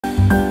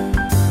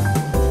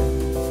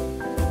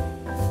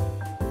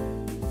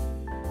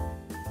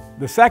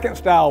The second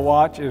style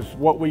watch is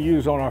what we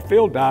use on our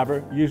field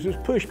diver, uses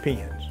push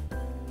pins.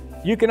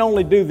 You can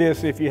only do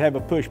this if you have a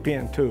push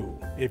pin tool.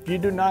 If you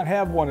do not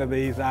have one of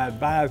these, I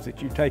advise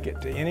that you take it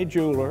to any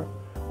jeweler,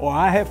 or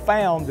I have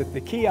found that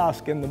the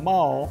kiosk in the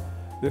mall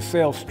that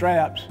sells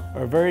straps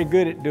are very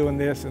good at doing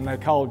this, and they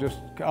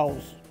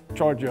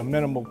charge you a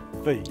minimal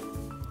fee.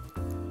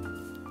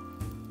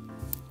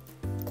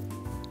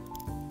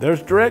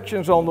 There's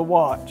directions on the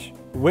watch,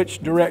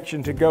 which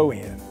direction to go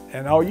in.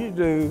 And all you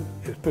do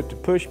is put the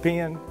push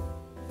pin,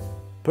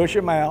 push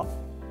them out,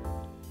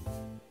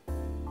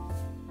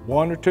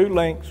 1 or 2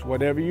 links,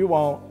 whatever you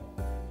want.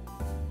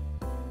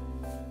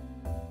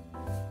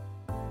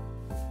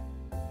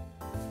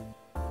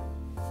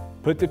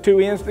 Put the 2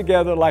 ends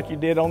together like you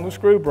did on the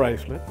screw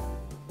bracelet,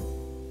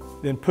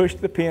 then push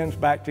the pins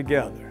back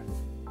together.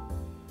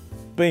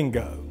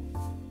 Bingo,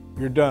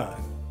 you're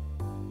done.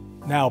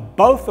 Now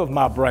both of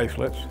my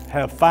bracelets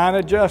have fine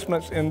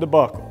adjustments in the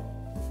buckle.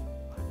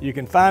 You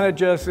can fine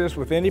adjust this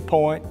with any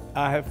point.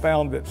 I have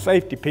found that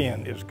safety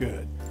pin is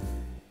good.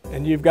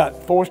 And you've got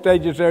 4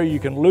 stages there.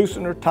 You can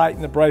loosen or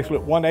tighten the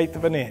bracelet 1/8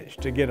 of an inch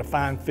to get a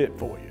fine fit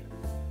for you.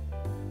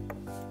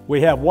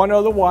 We have one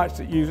other watch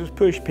that uses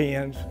push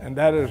pins, and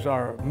that is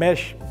our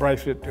mesh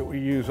bracelet that we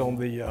use on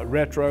the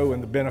Retro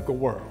and the Binnacle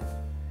World.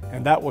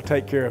 And that will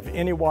take care of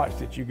any watch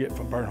that you get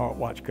from Bernhardt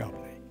Watch Company.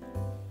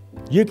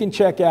 You can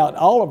check out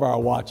all of our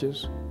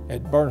watches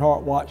at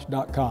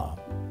bernhardtwatch.com.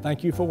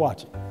 Thank you for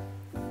watching.